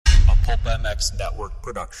Pulp MX Network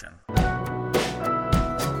production. To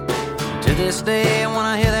this day, when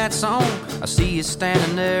I hear that song, I see you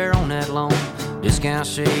standing there on that lawn. Discount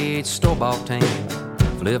shades, store-bought tan,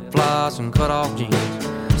 flip-flops and cut-off jeans.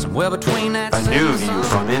 Somewhere between that a new view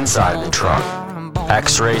from inside the truck.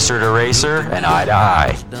 X-racer to racer and eye to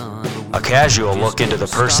eye. A casual look into the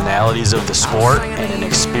personalities of the sport and an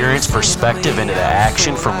experienced perspective into the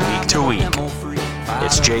action from week to week.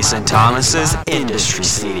 It's Jason Thomas's Industry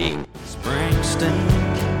Seating.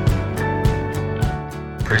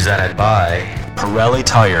 Presented by Pirelli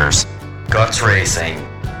Tires, Guts Racing,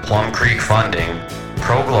 Plum Creek Funding,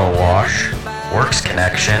 Pro Glow Wash, Works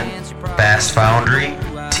Connection, Fast Foundry,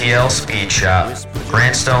 TL Speed Shop,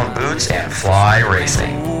 Grandstone Boots, and Fly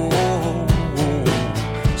Racing.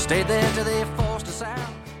 Stayed there till they forced us out.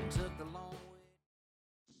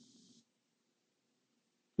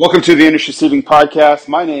 Welcome to the Industry Seating Podcast.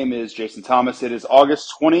 My name is Jason Thomas. It is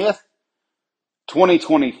August 20th,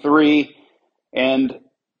 2023, and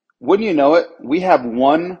wouldn't you know it, we have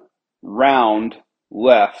one round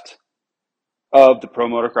left of the Pro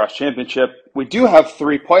Motocross Championship. We do have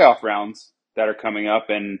 3 playoff rounds that are coming up,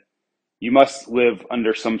 and you must live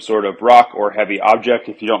under some sort of rock or heavy object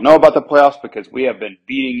if you don't know about the playoffs, because we have been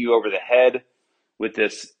beating you over the head with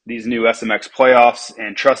these new SMX playoffs,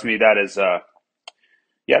 and trust me, that is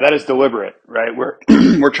deliberate, right?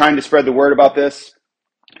 We're trying to spread the word about this,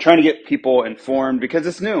 trying to get people informed because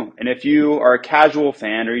it's new. And if you are a casual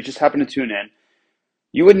fan or you just happen to tune in,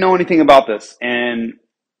 you wouldn't know anything about this. And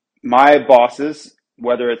my bosses,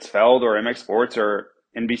 whether it's Feld or MX Sports or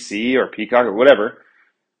NBC or Peacock or whatever,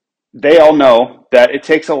 they all know that it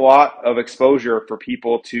takes a lot of exposure for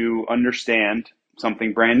people to understand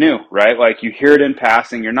something brand new, right? Like you hear it in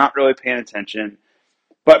passing, you're not really paying attention.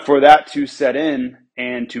 But for that to set in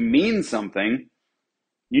and to mean something,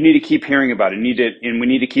 you need to keep hearing about it. And we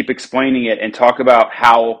need to keep explaining it and talk about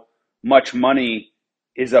how much money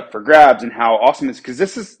is up for grabs and how awesome it is, because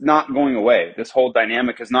this is not going away. This whole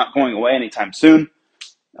dynamic is not going away anytime soon.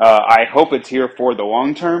 I hope it's here for the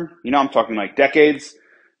long term. I'm talking like decades,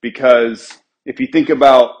 because if you think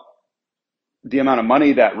about the amount of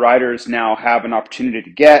money that riders now have an opportunity to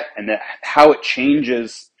get and how it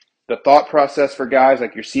changes the thought process for guys,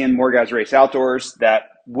 like you're seeing more guys race outdoors that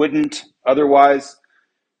wouldn't otherwise.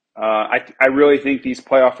 I really think these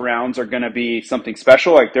playoff rounds are going to be something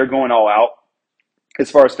special. Like they're going all out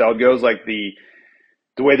as far as Feld goes, like the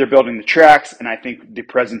way they're building the tracks. And I think the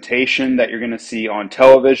presentation that you're going to see on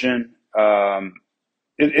television,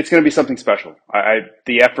 it's going to be something special.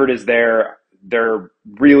 The effort is there. They're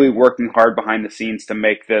really working hard behind the scenes to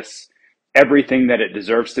make this everything that it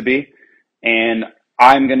deserves to be. And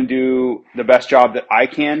I'm going to do the best job that I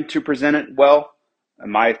can to present it well.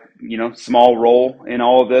 My, small role in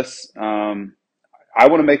all of this. I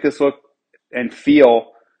want to make this look and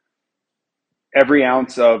feel every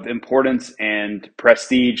ounce of importance and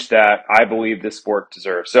prestige that I believe this sport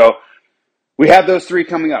deserves. So we have those 3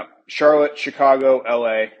 coming up: Charlotte, Chicago,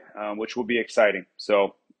 LA, which will be exciting.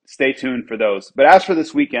 So stay tuned for those. But as for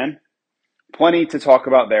this weekend, plenty to talk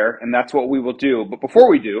about there, and that's what we will do. But before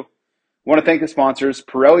we do, I want to thank the sponsors,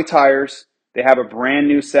 Pirelli Tires. They have a brand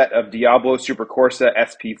new set of Diablo Super Corsa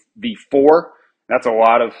SPV4. That's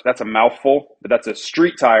a mouthful, but that's a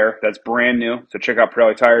street tire that's brand new. So check out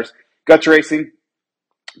Pirelli Tires. Guts Racing,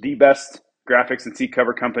 the best graphics and seat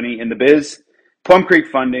cover company in the biz. Plum Creek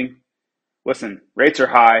Funding. Listen, rates are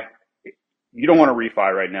high. You don't want to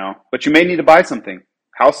refi right now, but you may need to buy something.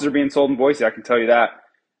 Houses are being sold in Boise, I can tell you that.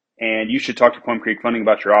 And you should talk to Plum Creek Funding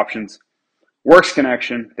about your options. Works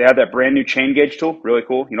Connection, they have that brand new chain gauge tool, really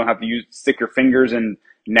cool. You don't have to stick your fingers in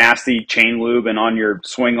nasty chain lube and on your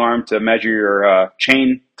swing arm to measure your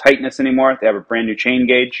chain tightness anymore. They have a brand new chain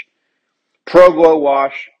gauge. Pro Glow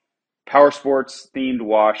Wash, power sports themed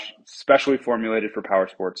wash, specially formulated for power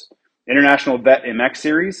sports. International Vet MX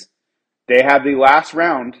Series, they have the last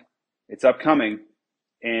round. It's upcoming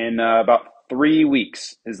in about 3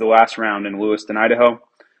 weeks is the last round in Lewiston, Idaho.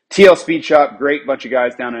 TL Speed Shop, great bunch of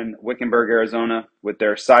guys down in Wickenburg, Arizona, with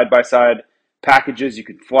their side-by-side packages. You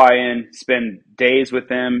can fly in, spend days with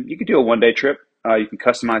them. You could do a one-day trip. You can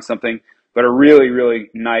customize something, but a really, really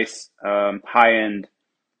nice high-end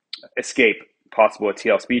escape possible at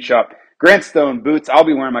TL Speed Shop. Grandstone Boots, I'll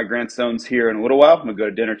be wearing my Grandstones here in a little while. I'm going to go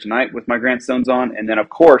to dinner tonight with my Grandstones on. And then, of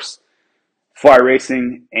course, Fly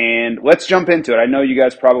Racing. And let's jump into it. I know you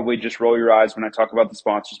guys probably just roll your eyes when I talk about the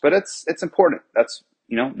sponsors, but it's important.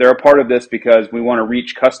 They're a part of this because we want to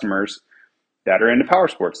reach customers that are into power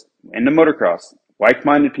sports, into motocross,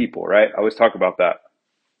 like-minded people, right? I always talk about that.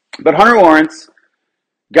 But Hunter Lawrence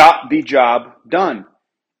got the job done.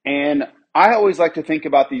 And I always like to think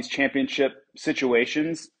about these championship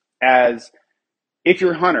situations as if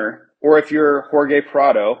you're Hunter or if you're Jorge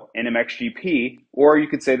Prado in MXGP, or you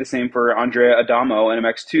could say the same for Andrea Adamo in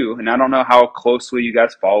MX2. And I don't know how closely you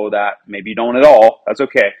guys follow that. Maybe you don't at all. That's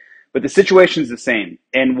okay. But the situation's the same.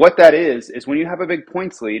 And what that is when you have a big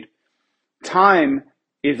points lead, time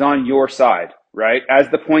is on your side, right? As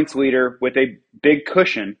the points leader with a big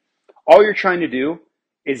cushion, all you're trying to do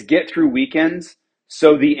is get through weekends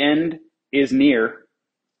so the end is near,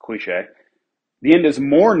 cliche. The end is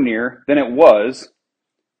more near than it was,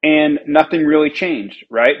 and nothing really changed,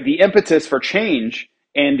 right? The impetus for change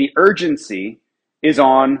and the urgency is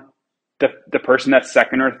on the person that's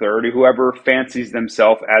second or third, or whoever fancies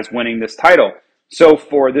themselves as winning this title. So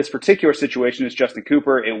for this particular situation, it's Justin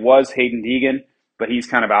Cooper. It was Hayden Deegan, but he's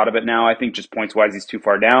kind of out of it now. I think just points-wise, he's too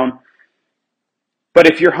far down. But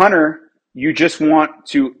if you're Hunter, you just want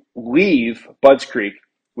to leave Budds Creek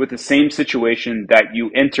with the same situation that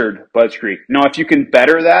you entered Budds Creek. Now, if you can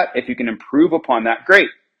better that, if you can improve upon that, great.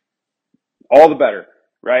 All the better,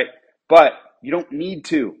 right? But you don't need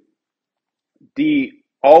to.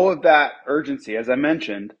 All of that urgency, as I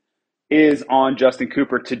mentioned, is on Justin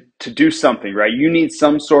Cooper to do something, right? You need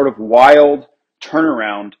some sort of wild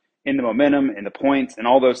turnaround in the momentum, in the points, and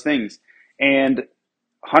all those things. And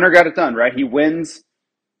Hunter got it done, right? He wins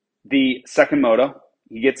the second moto.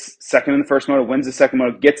 He gets second in the first moto, wins the second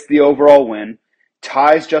moto, gets the overall win,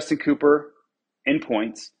 ties Justin Cooper in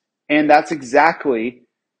points, and that's exactly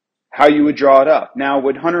how you would draw it up. Now,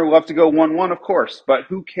 would Hunter love to go 1-1? Of course, but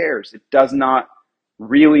who cares? It does not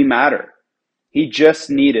really matter. He just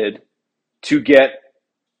needed to get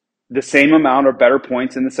the same amount or better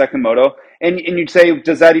points in the second moto. And you'd say,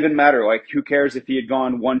 does that even matter? Like, who cares if he had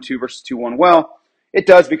gone 1-2 versus 2-1? Well, it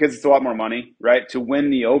does, because it's a lot more money, right? To win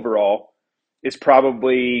the overall is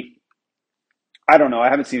probably, I don't know, I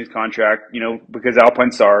haven't seen his contract, because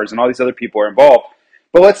Alpine Stars and all these other people are involved.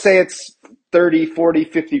 But let's say it's 30, 40,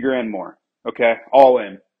 50 grand more, okay, all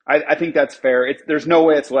in. I think that's fair. There's no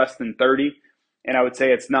way it's less than 30, and I would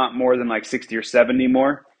say it's not more than like 60 or 70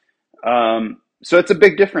 more. So it's a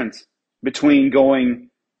big difference between going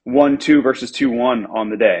 1-2 versus 2-1 on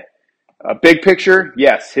the day. Big picture,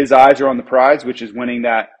 yes, his eyes are on the prize, which is winning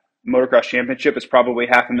that motocross championship. Is probably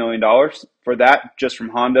 $500,000 for that just from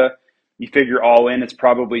Honda. You figure all in, it's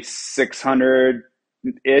probably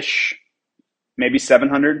 600-ish, maybe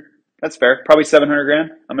 700. That's fair. Probably 700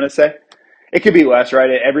 grand, I'm going to say. It could be less,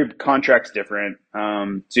 right? Every contract's different.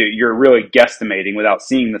 So you're really guesstimating without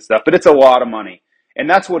seeing the stuff, but it's a lot of money. And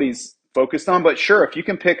that's what he's focused on. But sure, if you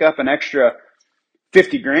can pick up an extra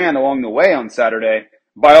 50 grand along the way on Saturday,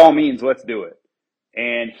 by all means, let's do it.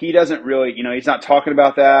 And he doesn't really, he's not talking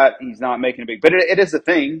about that. He's not making a big, but it is a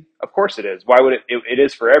thing. Of course it is. Why would it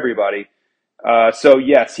is for everybody. So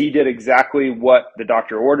yes, he did exactly what the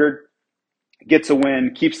doctor ordered. Gets a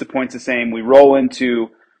win, keeps the points the same. We roll into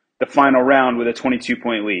the final round with a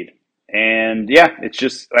 22-point lead. And yeah, it's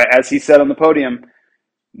just, as he said on the podium,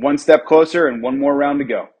 one step closer and one more round to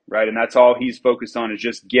go, right? And that's all he's focused on, is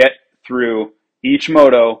just get through each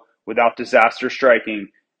moto without disaster striking,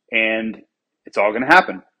 and it's all going to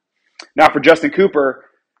happen. Now, for Justin Cooper,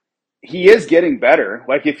 he is getting better.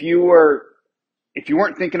 Like, if you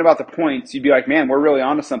weren't thinking about the points, you'd be like, man, we're really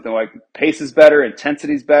onto something. Like, pace is better,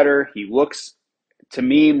 intensity's better. He looks, to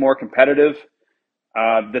me, more competitive.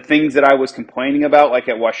 The things that I was complaining about, like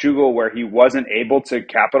at Washougal, where he wasn't able to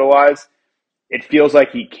capitalize, it feels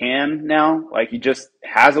like he can now. Like, he just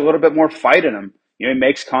has a little bit more fight in him. He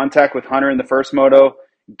makes contact with Hunter in the first moto,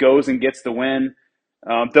 goes and gets the win.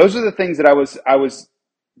 Those are the things that I was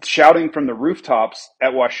shouting from the rooftops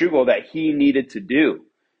at Washougal that he needed to do.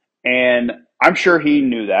 And I'm sure he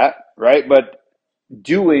knew that, right? But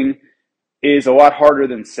doing is a lot harder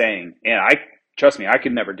than saying. And trust me, I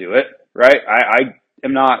could never do it, right? I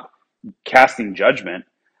am not casting judgment.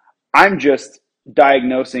 I'm just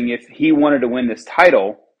diagnosing, if he wanted to win this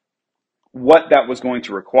title, what that was going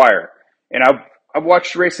to require. And I've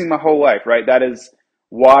watched racing my whole life, right? That is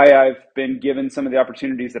why I've been given some of the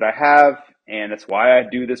opportunities that I have, and that's why I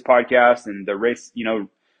do this podcast and the race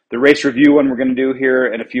review one we're going to do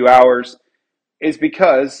here in a few hours, is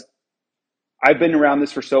because I've been around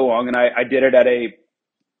this for so long, and I did it at a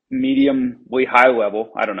mediumly high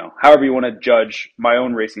level. I don't know, however you want to judge my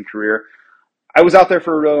own racing career. I was out there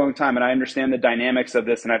for a really long time, and I understand the dynamics of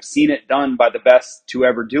this, and I've seen it done by the best to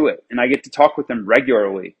ever do it. And I get to talk with them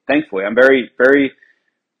regularly, thankfully. I'm very, very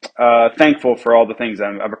thankful for all the things.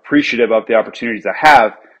 I'm appreciative of the opportunities I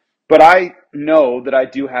have. But I know that I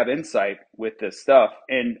do have insight with this stuff,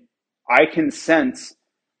 and I can sense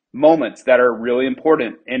moments that are really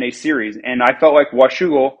important in a series. And I felt like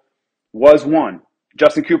Washougal was 1.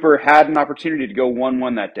 Justin Cooper had an opportunity to go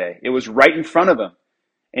 1-1 that day. It was right in front of him,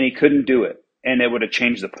 and he couldn't do it. And it would have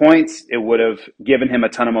changed the points. It would have given him a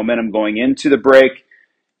ton of momentum going into the break.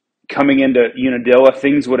 Coming into Unadilla,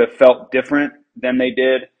 things would have felt different than they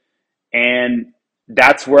did. And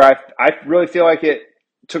that's where I really feel like it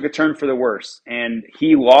took a turn for the worse. And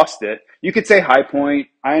he lost it. You could say high point.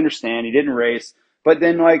 I understand. He didn't race. But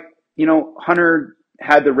then, Hunter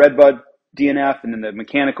had the Redbud DNF and then the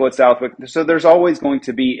mechanical at Southwick. So there's always going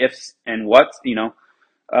to be ifs and whats,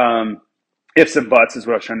 ifs and buts is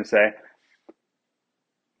what I was trying to say.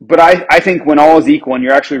 But I think when all is equal and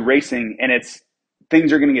you're actually racing and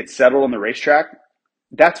things are going to get settled on the racetrack,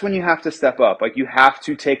 that's when you have to step up. Like, you have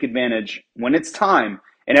to take advantage when it's time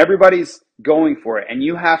and everybody's going for it. And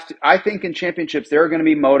you have to, I think in championships, there are going to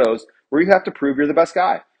be motos where you have to prove you're the best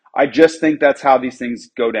guy. I just think that's how these things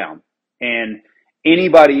go down. And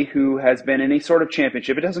anybody who has been in any sort of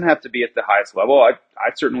championship, it doesn't have to be at the highest level. I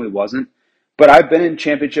certainly wasn't, but I've been in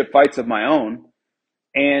championship fights of my own.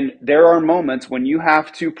 And there are moments when you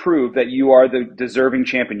have to prove that you are the deserving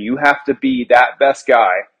champion. You have to be that best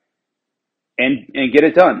guy and get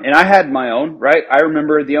it done. And I had my own, right? I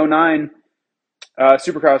remember the 09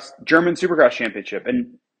 German Supercross Championship.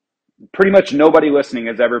 And pretty much nobody listening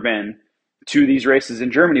has ever been to these races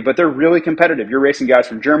in Germany, but they're really competitive. You're racing guys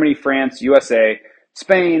from Germany, France, USA,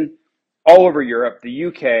 Spain, all over Europe, the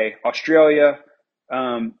UK, Australia.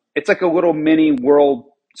 It's like a little mini world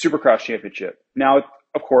Supercross Championship. Now,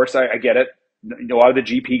 of course, I get it. A lot of the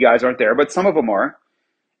GP guys aren't there, but some of them are.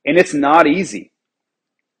 And it's not easy.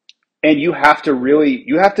 And you have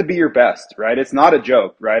to be your best, right? It's not a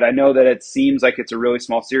joke, right? I know that it seems like it's a really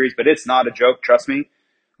small series, but it's not a joke. Trust me.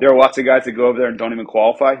 There are lots of guys that go over there and don't even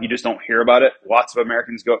qualify. You just don't hear about it. Lots of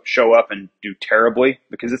Americans show up and do terribly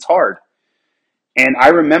because it's hard. And I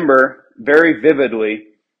remember very vividly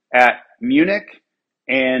at Munich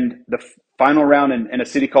and the final round in a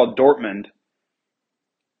city called Dortmund,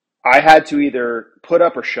 I had to either put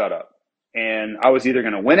up or shut up. And I was either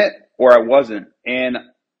going to win it or I wasn't. And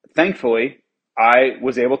thankfully, I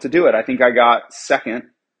was able to do it. I think I got second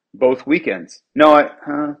both weekends. No,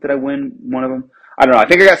 did I win one of them? I don't know. I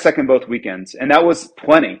think I got second both weekends. And that was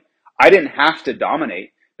plenty. I didn't have to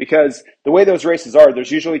dominate because the way those races are,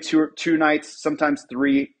 there's usually two nights, sometimes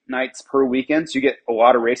 3 nights per weekend. So you get a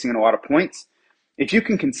lot of racing and a lot of points. If you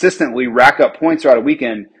can consistently rack up points throughout a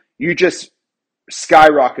weekend, you just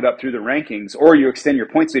skyrocket up through the rankings, or you extend your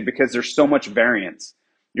points lead because there's so much variance.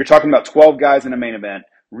 You're talking about 12 guys in a main event,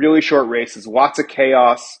 really short races, lots of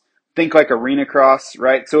chaos. Think like arena cross,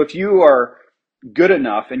 right? So if you are good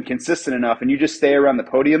enough and consistent enough and you just stay around the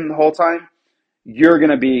podium the whole time, you're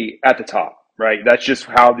going to be at the top, right? That's just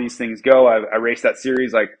how these things go. I raced that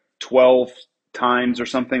series like 12 times or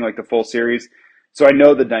something, like the full series. So I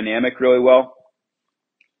know the dynamic really well.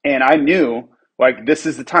 And I knew, like, this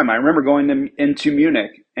is the time. I remember going into Munich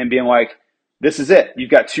and being like, this is it. You've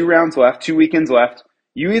got 2 rounds left, 2 weekends left.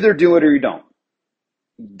 You either do it or you don't.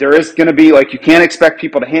 There is going to be, like, you can't expect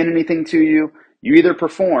people to hand anything to you. You either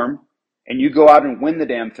perform and you go out and win the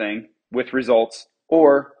damn thing with results,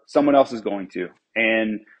 or someone else is going to.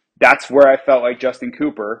 And that's where I felt like Justin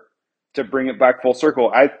Cooper, to bring it back full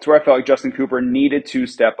circle, that's where I felt like Justin Cooper needed to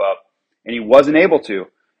step up, and he wasn't able to.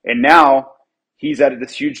 And now he's at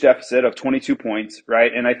this huge deficit of 22 points,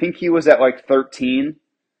 right? And I think he was at like 13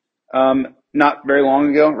 not very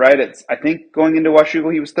long ago, right? I think going into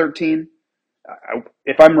Washougal, he was 13.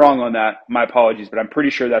 If I'm wrong on that, my apologies, but I'm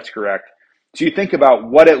pretty sure that's correct. So you think about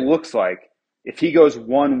what it looks like if he goes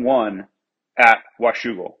 1-1 at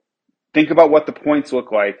Washougal. Think about what the points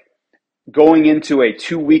look like going into a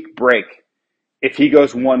 2-week break if he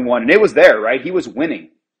goes 1-1. And it was there, right? He was winning.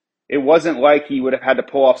 It wasn't like he would have had to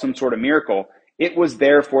pull off some sort of miracle. It was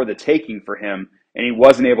there for the taking for him, and he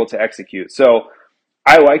wasn't able to execute. So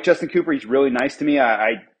I like Justin Cooper. He's really nice to me.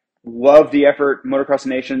 I love the effort, Motocross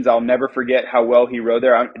Nations. I'll never forget how well he rode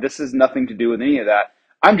there. This has nothing to do with any of that.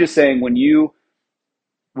 I'm just saying, when you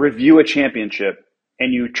review a championship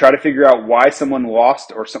and you try to figure out why someone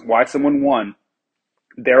lost or why someone won,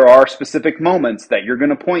 there are specific moments that you're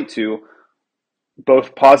going to point to,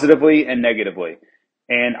 both positively and negatively.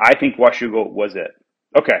 And I think Washougal was it.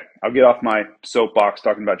 Okay, I'll get off my soapbox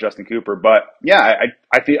talking about Justin Cooper. But yeah,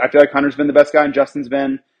 I feel like Hunter's been the best guy and Justin's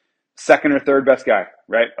been second or third best guy,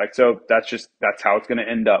 right? Like, so that's how it's going to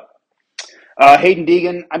end up. Hayden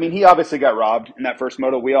Deegan, I mean, he obviously got robbed in that first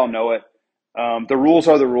moto. We all know it. The rules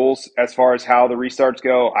are the rules as far as how the restarts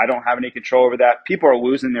go. I don't have any control over that. People are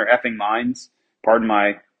losing their effing minds. Pardon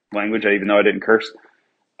my language, even though I didn't curse.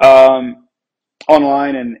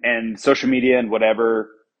 Online and social media and whatever.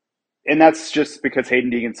 And that's just because Hayden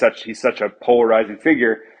Deegan's he's such a polarizing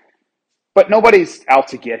figure. But nobody's out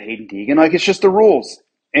to get Hayden Deegan. Like, it's just the rules.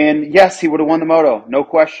 And yes, he would have won the moto, no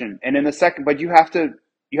question. And in the second, but you have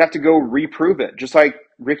to go reprove it. Just like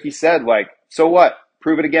Ricky said, like, so what?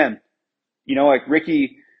 Prove it again. Like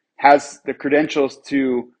Ricky has the credentials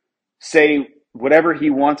to say whatever he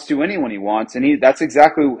wants to anyone he wants. And that's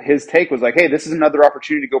exactly his take was like, hey, this is another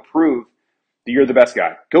opportunity to go prove that you're the best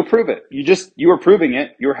guy. Go prove it. You were proving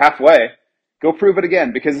it. You were halfway. Go prove it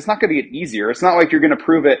again, because it's not going to get easier. It's not like you're going to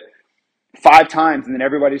prove it 5 times and then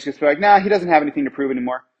everybody's just like, nah, he doesn't have anything to prove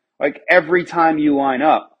anymore. Like, every time you line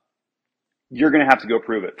up, you're going to have to go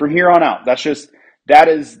prove it from here on out. That's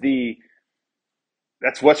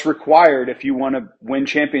what's required if you want to win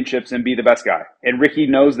championships and be the best guy. And Ricky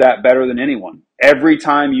knows that better than anyone. Every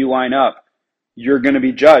time you line up, you're going to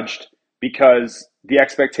be judged because the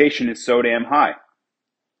expectation is so damn high.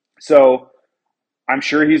 So I'm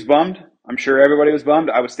sure he's bummed. I'm sure everybody was bummed.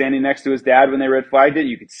 I was standing next to his dad when they red flagged it.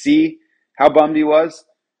 You could see how bummed he was,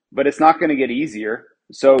 but it's not going to get easier.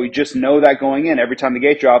 So you just know that going in, every time the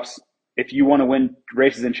gate drops, if you want to win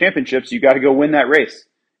races and championships, you got to go win that race.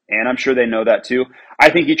 And I'm sure they know that too. I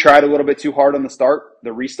think he tried a little bit too hard on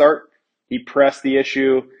the restart. He pressed the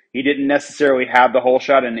issue. He didn't necessarily have the whole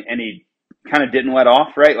shot, and he kind of didn't let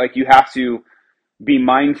off, right? Like, you have to be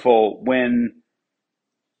mindful when,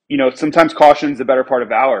 sometimes caution's the better part of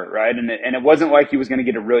valor, right? And it wasn't like he was going to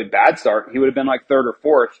get a really bad start. He would have been like 3rd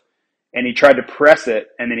or 4th, and he tried to press it,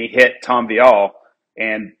 and then he hit Tom Vial,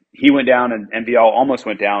 and he went down, and Vial almost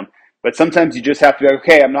went down. But sometimes you just have to be like,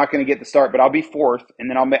 okay, I'm not going to get the start, but I'll be 4th, and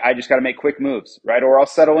then I just got to make quick moves, right? Or I'll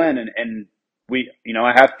settle in, and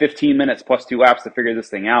I have 15 minutes plus 2 laps to figure this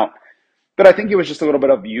thing out. But I think it was just a little bit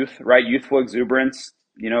of youth, right? Youthful exuberance,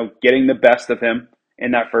 getting the best of him in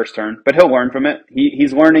that first turn. But he'll learn from it.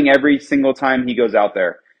 He's learning every single time he goes out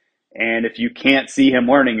there. And if you can't see him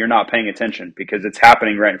learning, you're not paying attention, because it's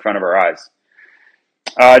happening right in front of our eyes.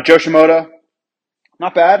 Joe Shimoda,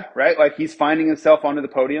 not bad, right? Like, he's finding himself onto the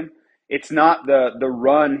podium. It's not the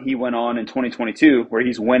run he went on in 2022 where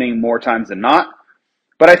he's winning more times than not.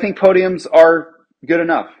 But I think podiums are good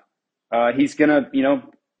enough. He's going to,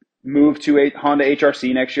 move to a Honda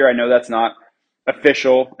HRC next year. I know that's not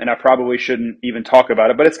official, and I probably shouldn't even talk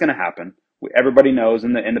about it, but it's going to happen. Everybody knows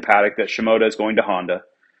in the paddock that Shimoda is going to Honda.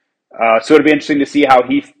 So it'll be interesting to see how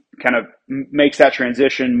he kind of makes that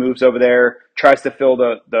transition, moves over there, tries to fill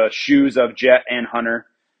the shoes of Jett and Hunter,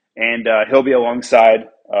 and he'll be alongside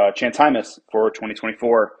Chance Hymas for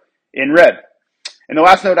 2024 in red. And the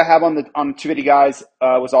last note I have on the 250 guys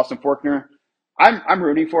was Austin Forkner. I'm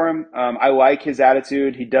rooting for him. I like his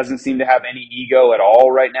attitude. He doesn't seem to have any ego at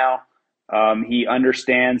all right now. He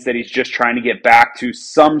understands that he's just trying to get back to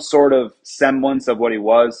some sort of semblance of what he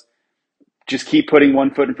was. Just keep putting one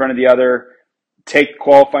foot in front of the other. Take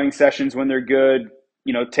qualifying sessions when they're good.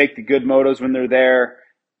 Take the good motos when they're there.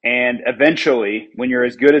 And eventually, when you're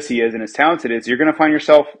as good as he is and as talented as, you're going to find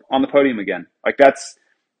yourself on the podium again. Like, that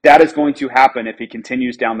is going to happen if he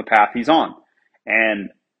continues down the path he's on. And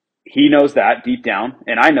he knows that deep down,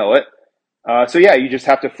 and I know it. So yeah, you just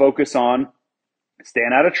have to focus on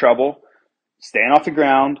staying out of trouble, staying off the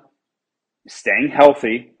ground, staying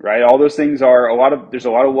healthy, right? All those things there's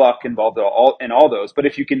a lot of luck involved in all those. But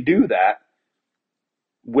if you can do that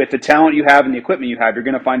with the talent you have and the equipment you have, you're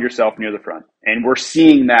going to find yourself near the front. And we're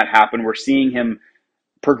seeing that happen. We're seeing him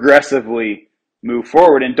progressively move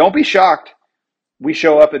forward. And don't be shocked. We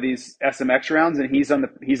show up at these SMX rounds and he's in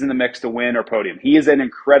the mix to win or podium. He is an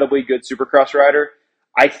incredibly good Supercross rider.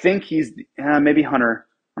 I think he's maybe Hunter.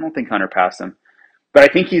 I don't think Hunter passed him, but I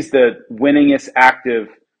think he's the winningest active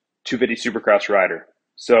 250 Supercross rider.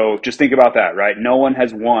 So just think about that, right? No one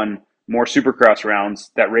has won more Supercross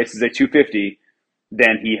rounds that races a 250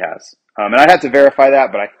 than he has. And I'd have to verify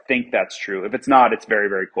that, but I think that's true. If it's not, it's very,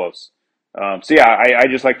 very close. So yeah, I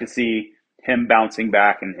just like to see him bouncing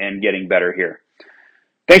back and getting better here.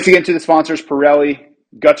 Thanks again to the sponsors, Pirelli,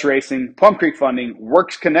 Guts Racing, Plum Creek Funding,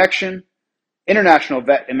 Works Connection, International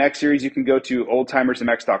Vet MX Series. You can go to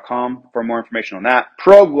oldtimersmx.com for more information on that.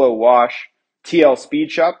 Pro Glow Wash, TL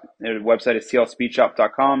Speed Shop. Their website is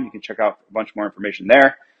tlspeedshop.com. You can check out a bunch more information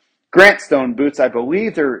there. Grant Stone Boots. I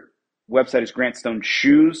believe their website is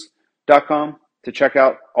grantstoneshoes.com to check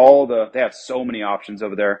out they have so many options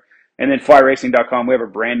over there. And then flyracing.com. We have a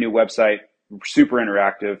brand new website, super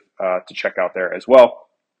interactive to check out there as well.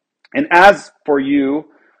 And as for you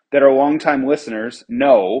that are longtime listeners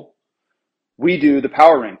know, we do the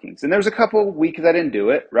power rankings. And there's a couple weeks I didn't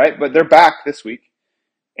do it, right? But they're back this week.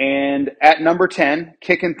 And at number 10,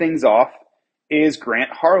 kicking things off, is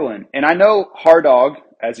Grant Harlan. And I know Hardog,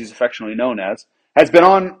 as he's affectionately known as, has been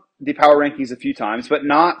on the power rankings a few times, but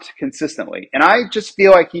not consistently. And I just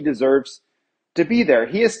feel like he deserves to be there.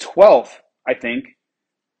 He is 12th, I think,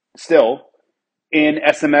 still in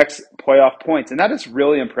SMX playoff points. And that is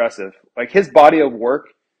really impressive. Like his body of work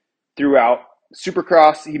throughout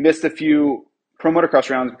Supercross, he missed a few Pro Motocross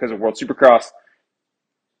rounds because of World Supercross.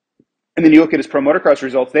 And then you look at his Pro Motocross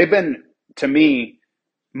results, they've been, to me,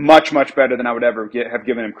 much, much better than I would ever have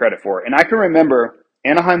given him credit for. And I can remember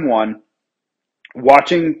Anaheim 1,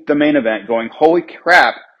 watching the main event going, holy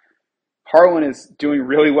crap, Harlan is doing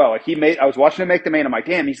really well. Like I was watching him make the main. I'm like,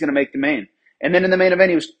 damn, he's going to make the main. And then in the main event,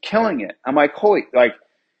 he was killing it. I'm like,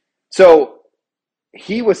 so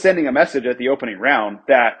he was sending a message at the opening round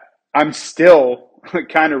that I'm still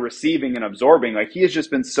kind of receiving and absorbing. Like he has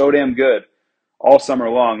just been so damn good all summer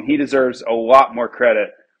long. He deserves a lot more credit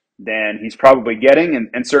than he's probably getting,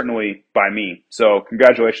 and certainly by me. So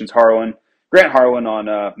congratulations, Grant Harlan,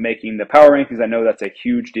 on making the power rankings. I know that's a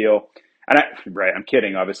huge deal. And I'm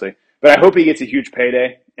kidding, obviously. But I hope he gets a huge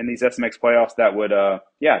payday in these SMX playoffs. That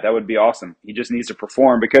would be awesome. He just needs to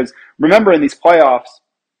perform because remember, in these playoffs,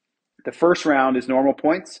 the first round is normal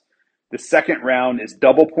points, the second round is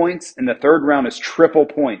double points, and the third round is triple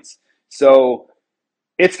points. So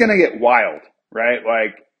it's going to get wild, right?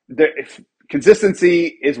 If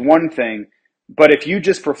consistency is one thing, but if you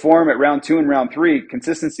just perform at round 2 and round 3,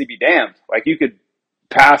 consistency be damned. Like you could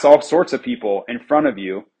pass all sorts of people in front of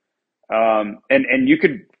you, and you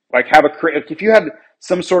could if you had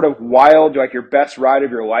some sort of wild, like your best ride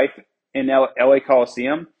of your life in LA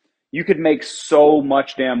Coliseum, you could make so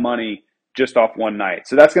much damn money just off one night.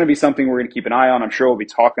 So that's going to be something we're going to keep an eye on. I'm sure we'll be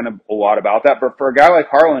talking a lot about that. But for a guy like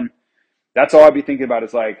Harlan, that's all I'd be thinking about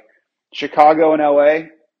is like Chicago and LA,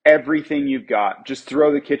 everything you've got, just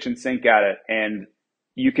throw the kitchen sink at it and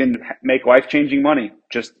you can make life-changing money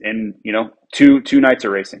just in, two nights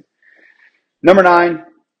of racing. Number 9,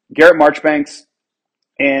 Garrett Marchbanks.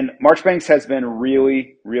 And Marchbanks has been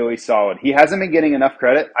really, really solid. He hasn't been getting enough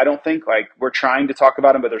credit. I don't think we're trying to talk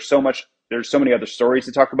about him, but there's so many other stories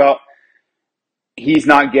to talk about. He's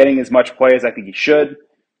not getting as much play as I think he should.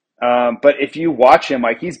 But if you watch him,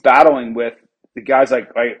 he's battling with the guys like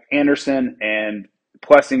Anderson and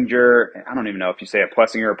Plessinger. I don't even know if you say it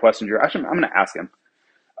Plessinger or Plessinger. Actually, I'm going to ask him.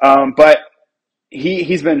 But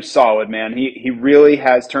he's been solid, man. He really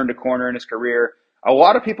has turned a corner in his career. A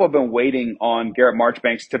lot of people have been waiting on Garrett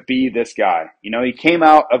Marchbanks to be this guy. He came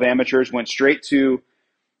out of amateurs, went straight to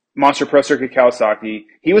Monster Pro Circuit Kawasaki.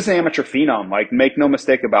 He was an amateur phenom, make no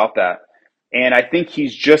mistake about that. And I think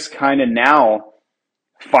he's just kind of now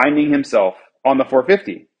finding himself on the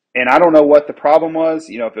 450. And I don't know what the problem was,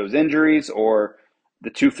 if it was injuries or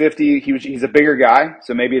the 250. He's a bigger guy,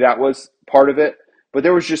 so maybe that was part of it. But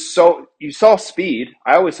there was just you saw speed.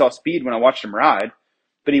 I always saw speed when I watched him ride.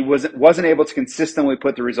 But he wasn't able to consistently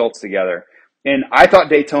put the results together. And I thought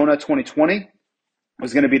Daytona 2020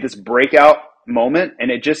 was going to be this breakout moment,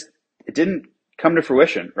 and it didn't come to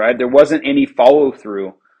fruition, right? There wasn't any follow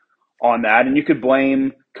through on that, and you could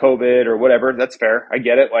blame COVID or whatever. That's fair. I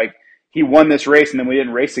get it. He won this race, and then we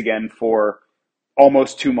didn't race again for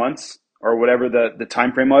almost 2 months or whatever the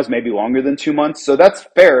time frame was, maybe longer than 2 months. So that's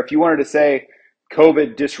fair. If you wanted to say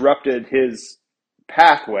COVID disrupted his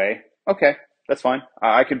pathway, okay. That's fine.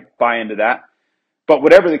 I could buy into that. But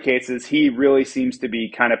whatever the case is, he really seems to be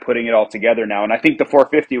kind of putting it all together now. And I think the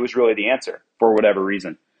 450 was really the answer for whatever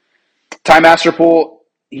reason. Ty Masterpool,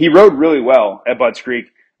 he rode really well at Budds Creek,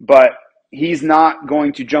 but he's not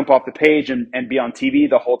going to jump off the page and be on TV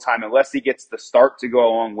the whole time unless he gets the start to go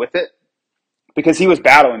along with it. Because he was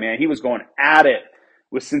battling, man. He was going at it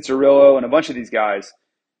with Cincerillo and a bunch of these guys.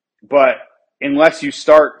 But unless you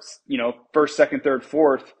start, first, second, third,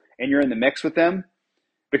 fourth, and you're in the mix with them,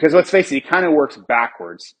 because let's face it, he kind of works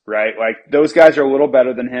backwards, right? Those guys are a little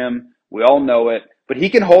better than him. We all know it, but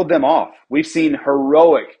he can hold them off. We've seen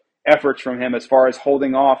heroic efforts from him as far as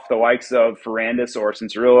holding off the likes of Ferrandis or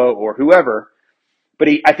Cincerillo or whoever. But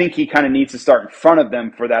I think he kind of needs to start in front of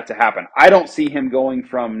them for that to happen. I don't see him going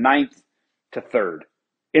from 9th to 3rd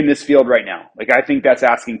in this field right now. I think that's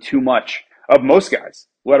asking too much of most guys,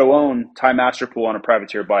 let alone Ty Masterpool on a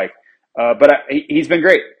privateer bike. But he's been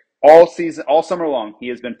great. All season, all summer long, he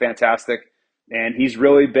has been fantastic, and he's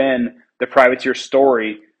really been the privateer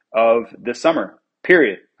story of the summer,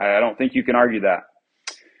 period. I don't think you can argue that.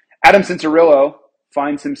 Adam Cincerillo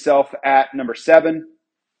finds himself at number 7,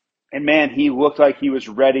 and man, he looked like he was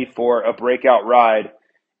ready for a breakout ride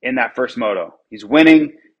in that first moto. He's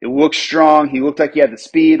winning. It looked strong. He looked like he had the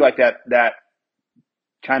speed, like that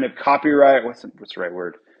kind of copyright. What's the right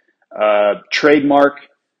word? Trademark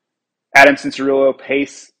Adam Cincerillo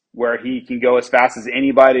pace, where he can go as fast as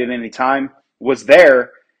anybody at any time, was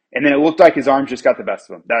there. And then it looked like his arms just got the best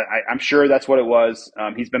of him. I'm sure that's what it was.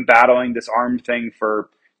 He's been battling this arm thing for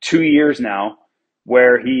 2 years now,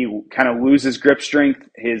 where he kind of loses grip strength.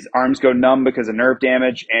 His arms go numb because of nerve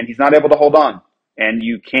damage, and he's not able to hold on. And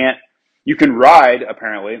you can ride,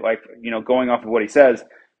 apparently, like, going off of what he says,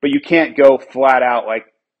 but you can't go flat out like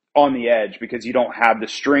on the edge because you don't have the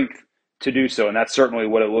strength to do so. And that's certainly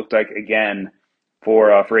what it looked like again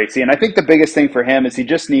for AC. And I think the biggest thing for him is he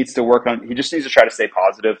just needs to try to stay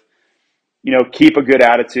positive, keep a good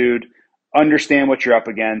attitude, understand what you're up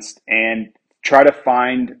against, and try to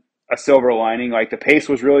find a silver lining. Like, the pace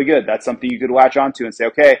was really good. That's something you could latch onto and say,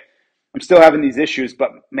 okay, I'm still having these issues,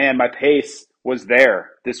 but man, my pace was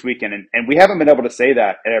there this weekend. And we haven't been able to say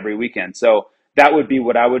that at every weekend. So that would be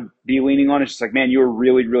what I would be leaning on. It's just like, man, you were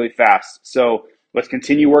really, really fast. So let's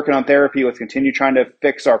continue working on therapy. Let's continue trying to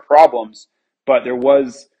fix our problems. But there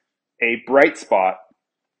was a bright spot,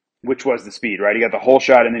 which was the speed, right? He got the whole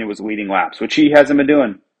shot, and then he was leading laps, which he hasn't been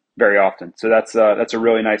doing very often. So that's a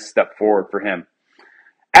really nice step forward for him.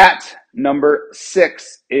 At number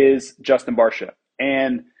 6 is Justin Barcia.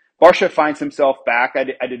 And Barcia finds himself back.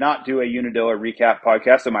 I did not do a Unadilla recap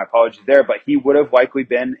podcast, so my apologies there, but he would have likely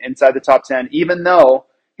been inside the top 10, even though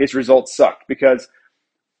his results sucked, because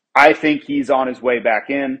I think he's on his way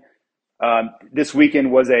back in. This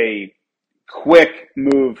weekend was a quick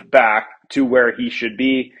move back to where he should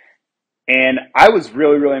be, and I was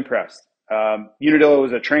really, really impressed. Unadilla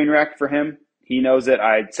was a train wreck for him. He knows it.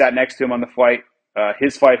 I sat next to him on the flight,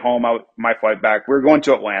 his flight home, my flight back. We were going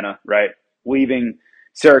to Atlanta, right? Leaving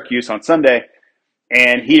Syracuse on Sunday,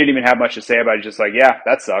 and he didn't even have much to say about it. Just like, yeah,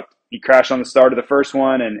 that sucked. He crashed on the start of the first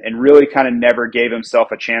one and really kind of never gave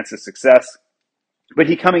himself a chance of success. But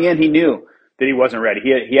coming in, he knew that he wasn't ready.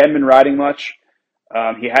 He hadn't been riding much.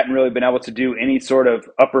 He hadn't really been able to do any sort of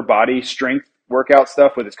upper body strength workout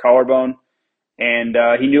stuff with his collarbone. And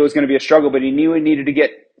he knew it was going to be a struggle, but he knew he needed to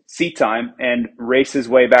get seat time and race his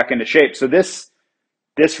way back into shape. So this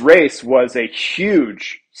race was a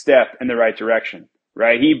huge step in the right direction,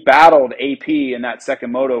 right? He battled AP in that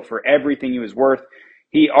second moto for everything he was worth.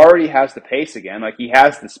 He already has the pace again. Like, he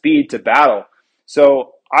has the speed to battle.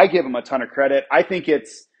 So I give him a ton of credit. I think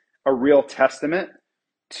it's a real testament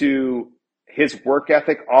to his work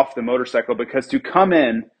ethic off the motorcycle, because to come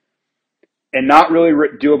in and not really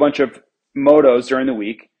do a bunch of motos during the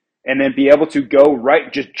week and then be able to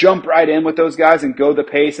just jump right in with those guys and go the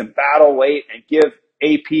pace and battle late and give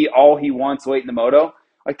AP all he wants late in the moto,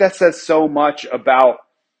 like, that says so much about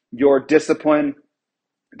your discipline,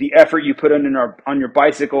 the effort you put in on your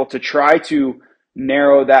bicycle to try to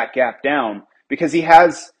narrow that gap down, because he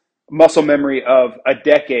has muscle memory of a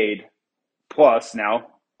decade plus now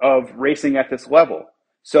of racing at this level.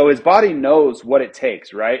 So his body knows what it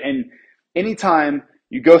takes, right? And anytime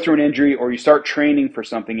you go through an injury or you start training for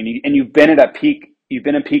something and you've been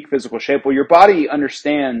in peak physical shape, well, your body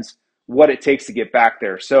understands what it takes to get back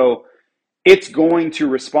there. So it's going to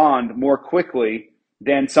respond more quickly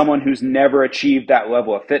than someone who's never achieved that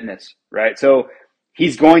level of fitness, right? So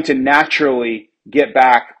he's going to naturally get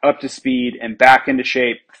back up to speed and back into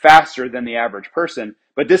shape faster than the average person.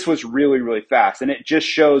 But this was really, really fast. And it just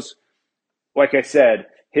shows, like I said,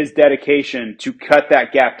 his dedication to cut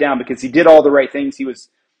that gap down, because he did all the right things. He was,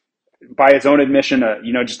 by his own admission,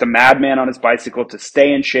 just a madman on his bicycle to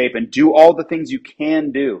stay in shape and do all the things you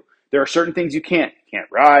can do. There are certain things you can't. You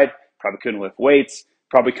can't ride, probably couldn't lift weights,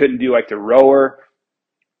 probably couldn't do like the rower.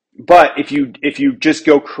 But if you just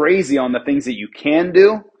go crazy on the things that you can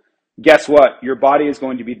do, guess what? Your body is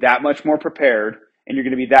going to be that much more prepared, and you're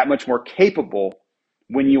going to be that much more capable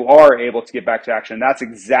when you are able to get back to action. That's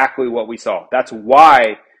exactly what we saw. That's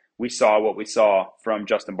why we saw what we saw from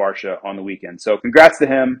Justin Barcia on the weekend. So congrats to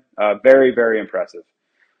him. Very, very impressive.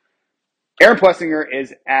 Aaron Plessinger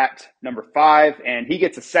is at number 5, and he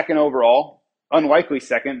gets a second overall. Unlikely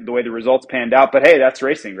second, the way the results panned out. But hey, that's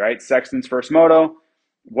racing, right? Sexton's first moto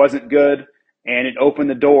wasn't good, and it opened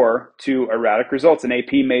the door to erratic results. And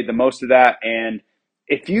AP made the most of that. And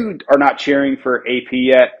if you are not cheering for AP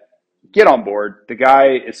yet, get on board. The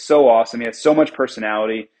guy is so awesome. He has so much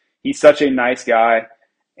personality. He's such a nice guy.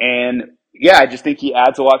 And yeah, I just think he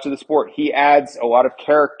adds a lot to the sport. He adds a lot of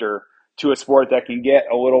character to a sport that can get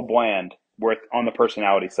a little bland on the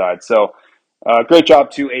personality side. So great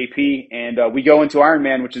job to AP. And we go into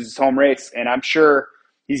Ironman, which is his home race. And I'm sure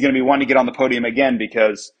he's going to be wanting to get on the podium again,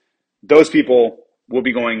 because those people will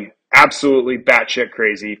be going absolutely batshit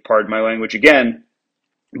crazy, pardon my language again.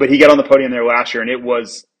 But he got on the podium there last year, and it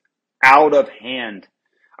was out of hand.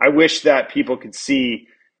 I wish that people could see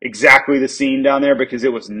exactly the scene down there, because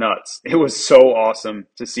it was nuts. It was so awesome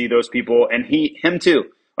to see those people, and him too.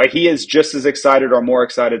 Like, he is just as excited or more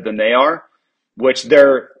excited than they are, which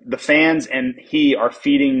the fans and he are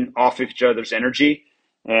feeding off each other's energy,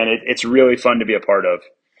 and it's really fun to be a part of.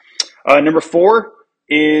 Number 4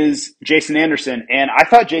 is Jason Anderson, and I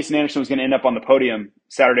thought Jason Anderson was going to end up on the podium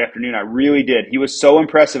Saturday afternoon. I really did. He was so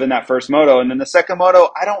impressive in that first moto, and then the second moto,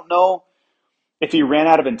 I don't know if he ran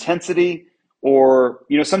out of intensity, or,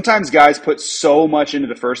 sometimes guys put so much into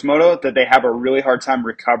the first moto that they have a really hard time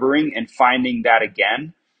recovering and finding that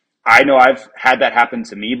again. I know I've had that happen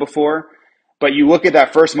to me before, but you look at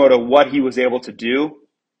that first moto, what he was able to do,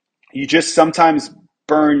 you just sometimes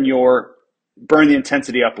burn the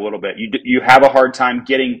intensity up a little bit. You have a hard time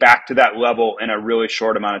getting back to that level in a really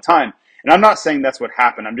short amount of time. And I'm not saying that's what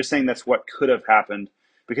happened. I'm just saying that's what could have happened,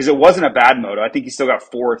 because it wasn't a bad moto. I think he still got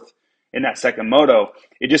 4th in that second moto.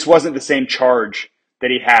 It just wasn't the same charge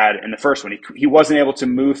that he had in the first one. He wasn't able to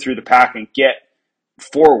move through the pack and get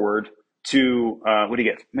forward to, what did he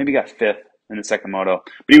get? Maybe he got 5th in the second moto.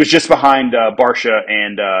 But he was just behind Barsha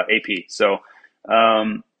and AP. So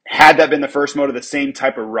had that been the first moto, the same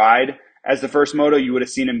type of ride as the first moto, you would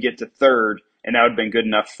have seen him get to 3rd, and that would have been good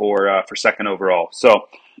enough for second overall. So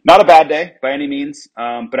not a bad day by any means,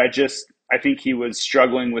 but I think he was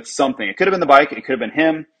struggling with something. It could have been the bike. It could have been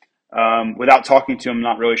him. Without talking to him,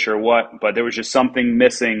 not really sure what, but there was just something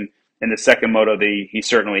missing in the second moto that he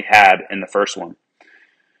certainly had in the first one.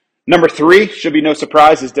 Number 3, should be no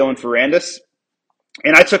surprise, is Dylan Ferrandis.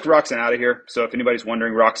 And I took Roxon out of here. So if anybody's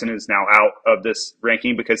wondering, Roxon is now out of this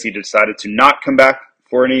ranking because he decided to not come back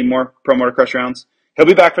for any more Pro Motocross rounds. He'll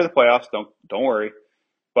be back for the playoffs. Don't worry.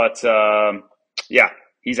 But yeah,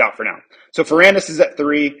 he's out for now. So Ferrandis is at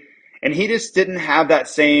 3, and he just didn't have that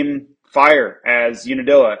same fire as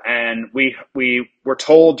Unadilla. And we were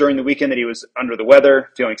told during the weekend that he was under the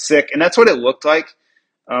weather, feeling sick, and that's what it looked like.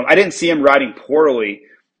 I didn't see him riding poorly,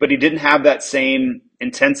 but he didn't have that same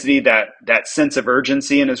intensity, that sense of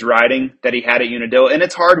urgency in his riding that he had at Unadilla. And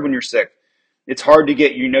it's hard when you're sick. It's hard to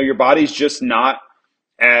get, your body's just not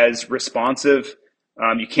as responsive.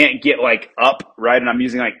 You can't get up, right? And I'm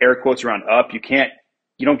using air quotes around up.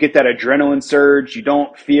 You don't get that adrenaline surge. You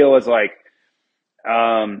don't feel as I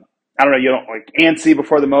don't know, you don't antsy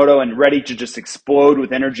before the moto and ready to just explode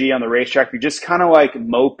with energy on the racetrack. You're just kind of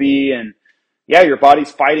mopey, and yeah, your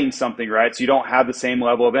body's fighting something, right? So you don't have the same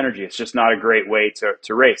level of energy. It's just not a great way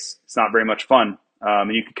to race. It's not very much fun.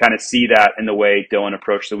 And you can kind of see that in the way Dylan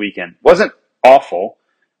approached the weekend. Wasn't awful,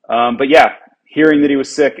 but yeah, hearing that he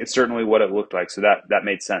was sick is certainly what it looked like. So that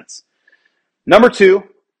made sense. Number 2,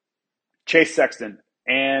 Chase Sexton.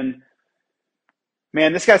 And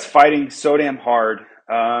man, this guy's fighting so damn hard.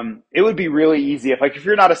 It would be really easy if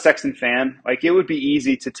you're not a Sexton fan, it would be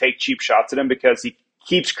easy to take cheap shots at him because he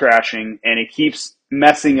keeps crashing and he keeps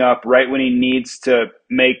messing up right when he needs to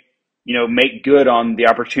make good on the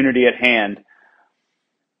opportunity at hand.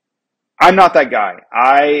 I'm not that guy.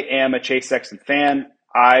 I am a Chase Sexton fan.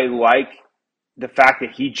 I like the fact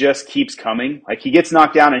that he just keeps coming. He gets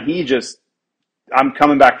knocked down and I'm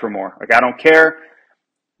coming back for more. I don't care,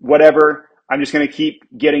 whatever. I'm just going to keep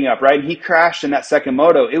getting up, right? And he crashed in that second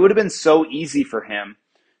moto. It would have been so easy for him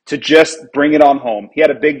to just bring it on home. He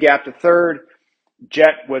had a big gap to 3rd.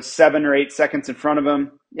 Jett was 7 or 8 seconds in front of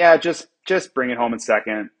him. Yeah, just bring it home in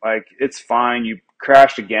second. It's fine. You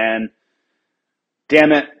crashed again.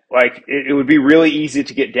 Damn it. It would be really easy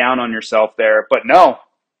to get down on yourself there. But no,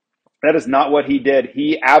 that is not what he did.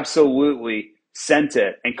 He absolutely sent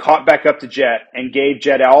it and caught back up to Jett and gave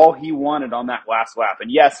Jett all he wanted on that last lap. And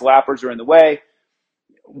yes, lappers are in the way,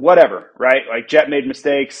 whatever, right? Jett made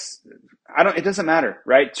mistakes. It doesn't matter,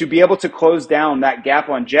 right? To be able to close down that gap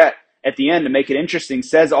on Jett at the end to make it interesting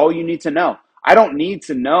says all you need to know. I don't need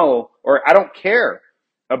to know, or I don't care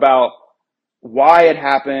about why it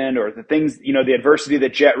happened or the things, the adversity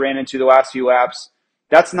that Jett ran into the last few laps.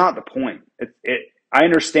 That's not the point. I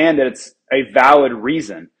understand that it's a valid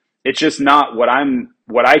reason. It's just not what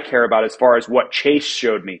I care about as far as what Chase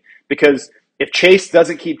showed me. Because if Chase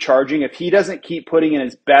doesn't keep charging, if he doesn't keep putting in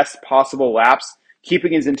his best possible laps,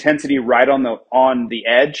 keeping his intensity right on the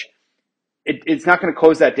edge, it's not going to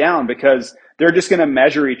close that down because they're just going to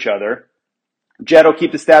measure each other. Jett will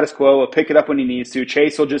keep the status quo, will pick it up when he needs to.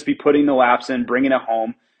 Chase will just be putting the laps in, bringing it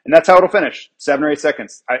home, and that's how it'll finish, 7 or 8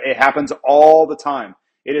 seconds. It happens all the time.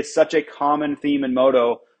 It is such a common theme in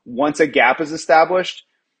Moto. Once a gap is established,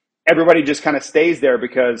 everybody just kind of stays there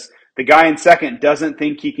because the guy in second doesn't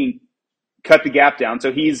think he can cut the gap down.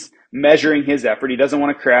 So he's measuring his effort. He doesn't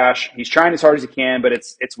want to crash. He's trying as hard as he can, but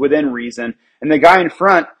it's within reason. And the guy in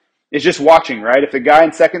front is just watching, right? If the guy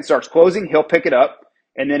in second starts closing, he'll pick it up.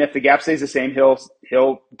 And then if the gap stays the same,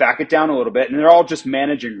 he'll back it down a little bit. And they're all just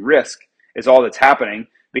managing risk is all that's happening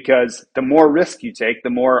because the more risk you take, the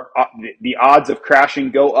more the odds of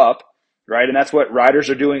crashing go up, right? And that's what riders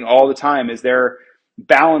are doing all the time, is they're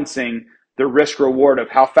balancing the risk reward of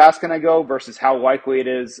how fast can I go versus how likely it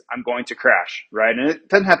is I'm going to crash, right? And it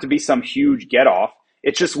doesn't have to be some huge get off.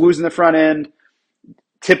 It's just losing the front end,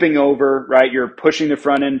 tipping over, right? You're pushing the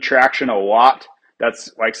front end traction a lot. That's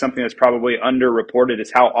like something that's probably underreported,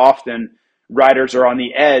 is how often riders are on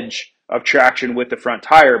the edge of traction with the front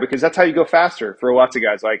tire, because that's how you go faster for lots of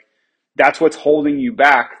guys. Like, that's what's holding you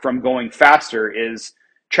back from going faster is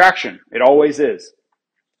traction. It always is,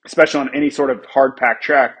 especially on any sort of hard packed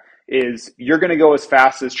track, is you're going to go as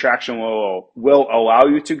fast as traction will allow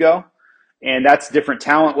you to go. And that's different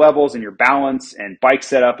talent levels, and your balance and bike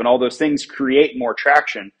setup and all those things create more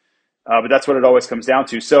traction. But that's what it always comes down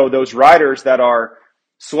to. So those riders that are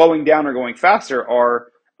slowing down or going faster are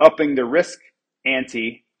upping the risk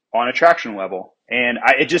ante on a traction level. And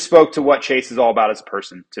it just spoke to what Chase is all about as a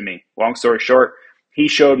person to me. Long story short, he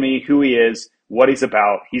showed me who he is, what he's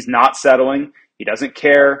about. He's not settling. He doesn't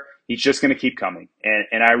care. He's just going to keep coming.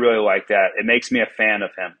 And I really like that. It makes me a fan of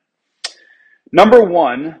him. Number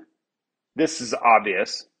one, this is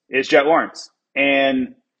obvious, is Jett Lawrence.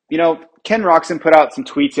 And, you know, Ken Roczen put out some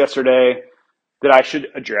tweets yesterday that I should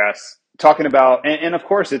address, talking about, and of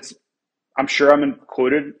course I'm sure I'm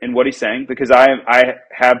included in what he's saying, because I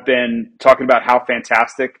have been talking about how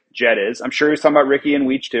fantastic Jett is. I'm sure he was talking about Ricky and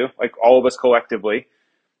Weech too, like all of us collectively,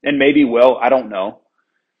 and maybe Will, I don't know.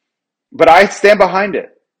 But I stand behind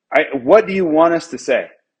it. What do you want us to say?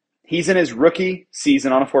 He's in his rookie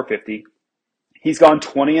season on a 450. He's gone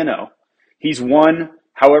 20-0. He's won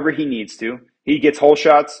however he needs to. He gets hole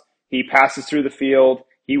shots. He passes through the field.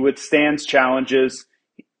 He withstands challenges.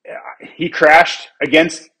 He crashed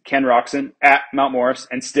against Ken Roczen at Mount Morris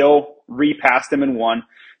and still repassed him and won.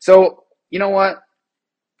 So, you know what?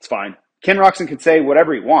 It's fine. Ken Roczen can say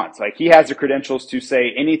whatever he wants. Like, he has the credentials to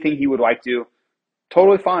say anything he would like to.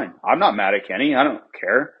 Totally fine. I'm not mad at Kenny. I don't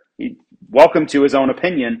care. He's welcome to his own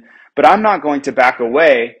opinion. But I'm not going to back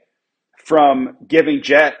away from giving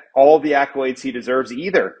Jett all the accolades he deserves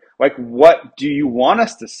either. Like, what do you want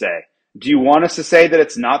us to say? Do you want us to say that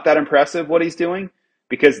it's not that impressive what he's doing?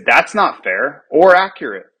 Because that's not fair or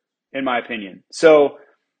accurate, in my opinion. So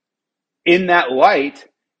in that light,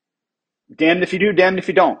 damned if you do, damned if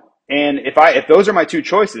you don't. And if those are my two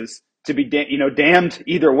choices, to be damned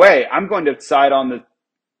either way, I'm going to side on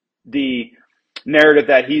the narrative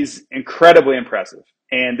that he's incredibly impressive.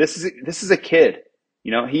 And this is a kid.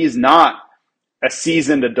 You know, he is not a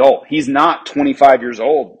seasoned adult. He's not 25 years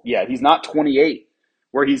old yet. He's not 28,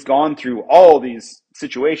 where he's gone through all these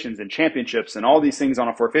situations and championships and all these things on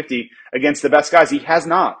a 450 against the best guys. He has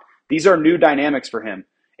not. These are new dynamics for him.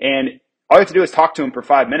 And all you have to do is talk to him for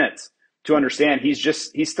 5 minutes to understand he's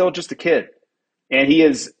still just a kid. And he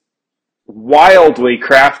is wildly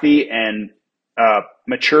crafty and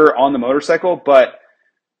mature on the motorcycle, but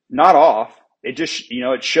not off. It just,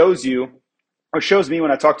 it shows you, or shows me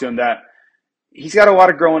when I talk to him, that he's got a lot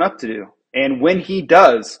of growing up to do. And when he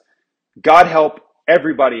does, God help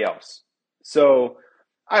everybody else. So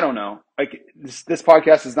I don't know. Like, this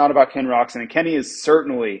podcast is not about Ken Roczen, and Kenny is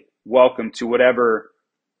certainly welcome to whatever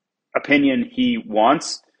opinion he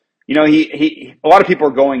wants. You know, he a lot of people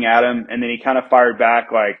are going at him, and then he kind of fired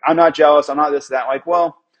back like, I'm not jealous, I'm not this, that. Like,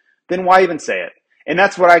 well, then why even say it? And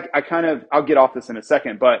that's what I'll get off this in a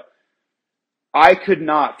second, but I could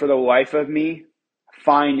not, for the life of me,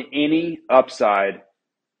 find any upside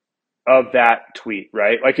of that tweet,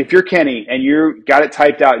 right? Like, if you're Kenny and you got it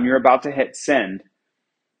typed out and you're about to hit send,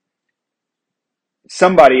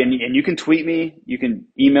 somebody, and you can tweet me, you can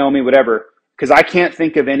email me, whatever, because I can't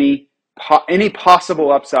think of any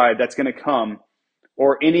possible upside that's going to come,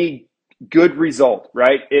 or any good result,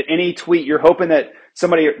 right? Any tweet, you're hoping that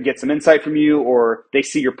somebody gets some insight from you, or they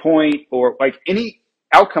see your point, or like any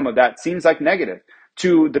outcome of that seems like negative.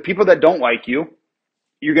 To the people that don't like you,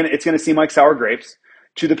 it's gonna seem like sour grapes.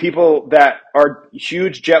 To the people that are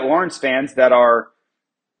huge Jett Lawrence fans that are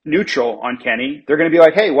neutral on Kenny, they're gonna be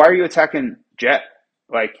like, hey, why are you attacking Jett?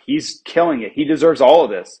 Like, he's killing it. He deserves all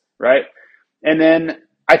of this, right? And then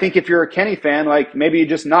I think if you're a Kenny fan, like, maybe you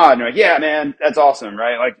just nod and you're like, yeah, man, that's awesome,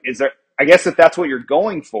 right? Like, I guess if that's what you're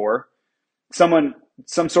going for, some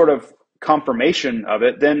sort of confirmation of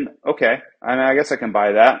it, then okay. I mean, I guess I can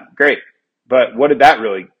buy that. Great. But what did that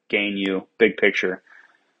really gain you, big picture?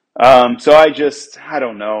 So I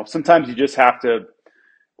don't know. Sometimes you just have to,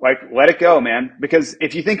 like, let it go, man. Because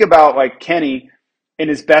if you think about, like, Kenny in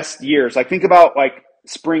his best years, like, think about, like,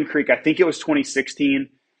 Spring Creek, I think it was 2016,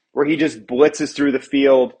 where he just blitzes through the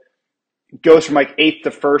field, goes from like 8th to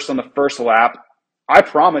 1st on the first lap. I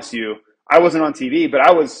promise you, I wasn't on TV, but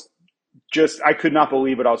I could not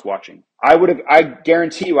believe what I was watching. I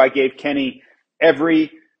guarantee you I gave Kenny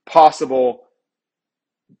every possible,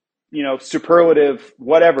 superlative,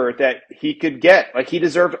 whatever that he could get. Like, he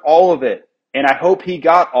deserved all of it. And I hope he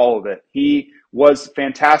got all of it. He was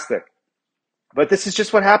fantastic. But this is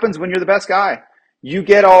just what happens when you're the best guy. You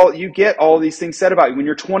get all these things said about you. When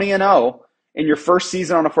you're 20-0 in your first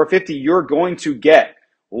season on a 450, you're going to get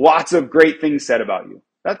lots of great things said about you.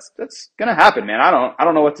 That's gonna happen, man. I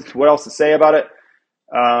don't know what else to say about it.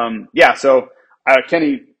 So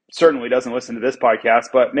Kenny certainly doesn't listen to this podcast,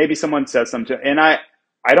 but maybe someone says something and I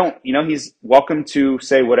don't, he's welcome to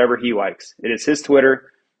say whatever he likes. It is his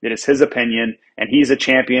Twitter, it is his opinion, and he's a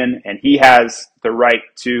champion and he has the right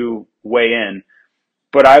to weigh in.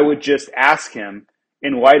 But I would just ask him,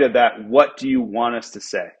 in light of that, what do you want us to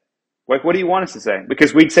say? Like, what do you want us to say?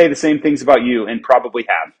 Because we'd say the same things about you and probably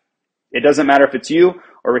have. It doesn't matter if it's you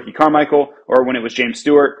or Ricky Carmichael or when it was James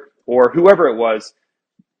Stewart or whoever it was.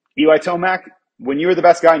 Eli Tomac, when you're the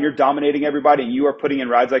best guy and you're dominating everybody and you are putting in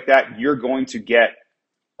rides like that, you're going to get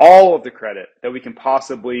all of the credit that we can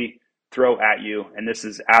possibly throw at you. And this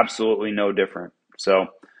is absolutely no different. So,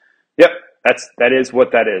 yep, that is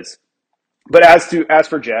what that is. But as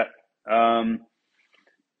for Jett,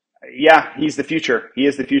 he's the future. He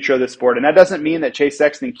is the future of this sport. And that doesn't mean that Chase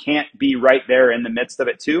Sexton can't be right there in the midst of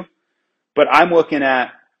it too. But I'm looking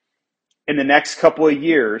at, in the next couple of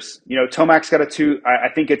years, Tomac's got I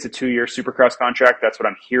think it's a 2-year Supercross contract. That's what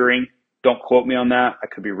I'm hearing. Don't quote me on that. I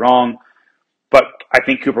could be wrong. But I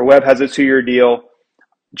think Cooper Webb has a 2-year deal.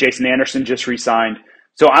 Jason Anderson just re-signed.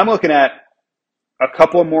 So I'm looking at a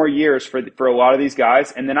couple of more years for a lot of these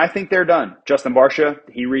guys, and then I think they're done. Justin Barcia,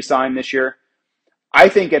 he re-signed this year. I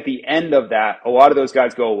think at the end of that, a lot of those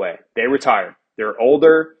guys go away. They retire. They're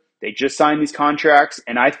older. They just signed these contracts,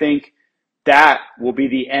 and I think that will be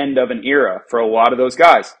the end of an era for a lot of those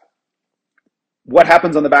guys. What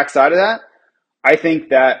happens on the backside of that? I think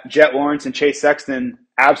that Jett Lawrence and Chase Sexton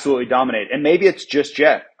absolutely dominate. And maybe it's just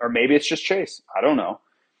Jett, or maybe it's just Chase. I don't know.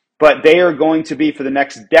 But they are going to be, for the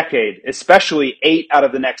next decade, especially 8 out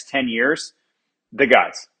of the next 10 years, the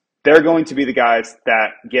guys. They're going to be the guys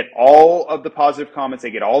that get all of the positive comments.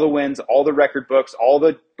 They get all the wins, all the record books, all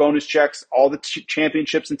the bonus checks, all the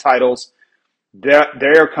championships and titles.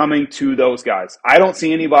 They're coming to those guys. I don't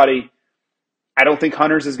see anybody. I don't think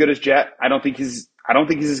Hunter's as good as Jett. I don't think he's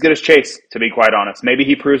as good as Chase, to be quite honest. Maybe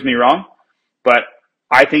he proves me wrong, but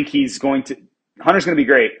I think Hunter's going to be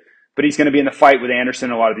great, but he's going to be in the fight with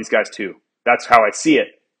Anderson and a lot of these guys too. That's how I see it.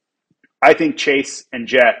 I think Chase and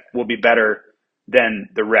Jett will be better than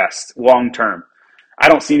the rest long term. I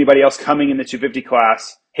don't see anybody else coming in the 250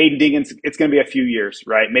 class. Hayden Deegan's, it's going to be a few years,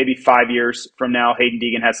 right? Maybe 5 years from now, Hayden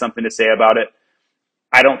Deegan has something to say about it.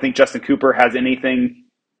 I don't think Justin Cooper has anything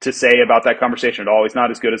to say about that conversation at all. He's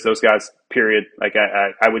not as good as those guys, period. Like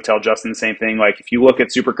I would tell Justin the same thing. Like, if you look at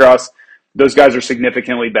Supercross, those guys are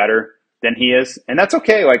significantly better than he is. And that's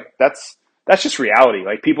okay. Like, that's just reality.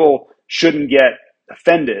 Like, people shouldn't get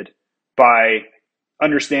offended by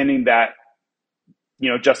understanding that,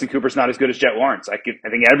 Justin Cooper's not as good as Jett Lawrence. I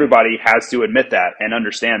think everybody has to admit that and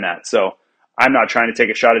understand that. So I'm not trying to take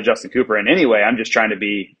a shot at Justin Cooper in any way. I'm just trying to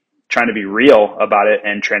be real about it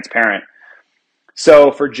and transparent.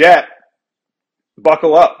 So for Jett,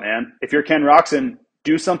 buckle up, man. If you're Ken Roxon,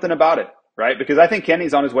 do something about it, right? Because I think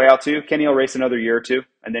Kenny's on his way out too. Kenny will race another year or two,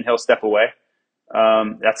 and then he'll step away.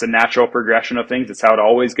 That's a natural progression of things. It's how it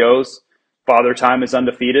always goes. Father Time is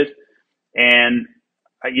undefeated. And,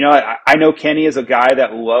 I know Kenny is a guy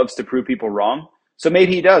that loves to prove people wrong. So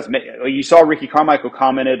maybe he does. You saw Ricky Carmichael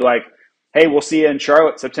commented like, hey, we'll see you in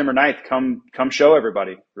Charlotte September 9th. Come show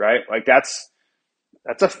everybody, right? Like, that's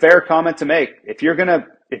a fair comment to make. If you're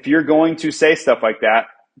going to say stuff like that,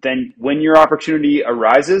 then when your opportunity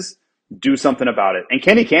arises, do something about it. And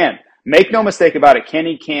Kenny can. Make no mistake about it.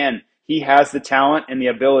 Kenny can. He has the talent and the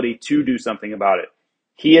ability to do something about it.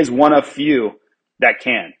 He is one of few that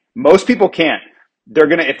can. Most people can't.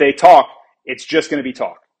 If they talk, it's just going to be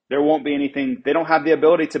talk. There won't be anything. They don't have the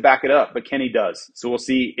ability to back it up, but Kenny does. So we'll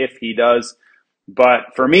see if he does.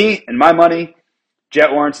 But for me and my money,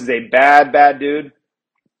 Jett Lawrence is a bad, bad dude.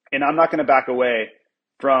 And I'm not going to back away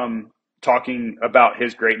from talking about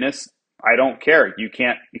his greatness. I don't care. You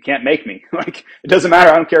can't make me. Like, it doesn't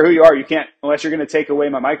matter. I don't care who you are. You can't, unless you're going to take away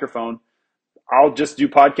my microphone. I'll just do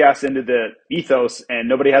podcasts into the ethos and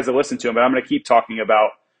nobody has to listen to them. But I'm going to keep talking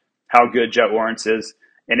about how good Jett Lawrence is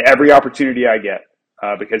in every opportunity I get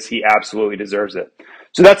because he absolutely deserves it.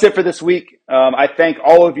 So that's it for this week. I thank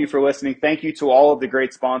all of you for listening. Thank you to all of the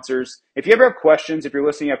great sponsors. If you ever have questions, if you're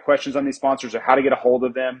listening, you have questions on these sponsors or how to get a hold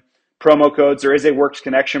of them, promo codes. There is a Works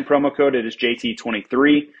Connection promo code. It is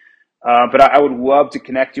JT23. But I would love to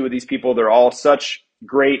connect you with these people. They're all such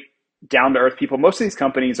great, down-to-earth people. Most of these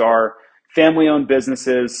companies are family-owned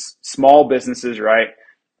businesses, small businesses, right?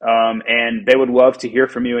 And they would love to hear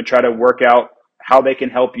from you and try to work out how they can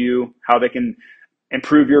help you, how they can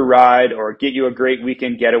improve your ride or get you a great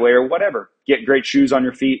weekend getaway or whatever. Get great shoes on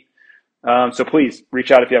your feet. So please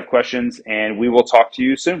reach out if you have questions, and we will talk to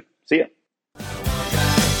you soon. See ya.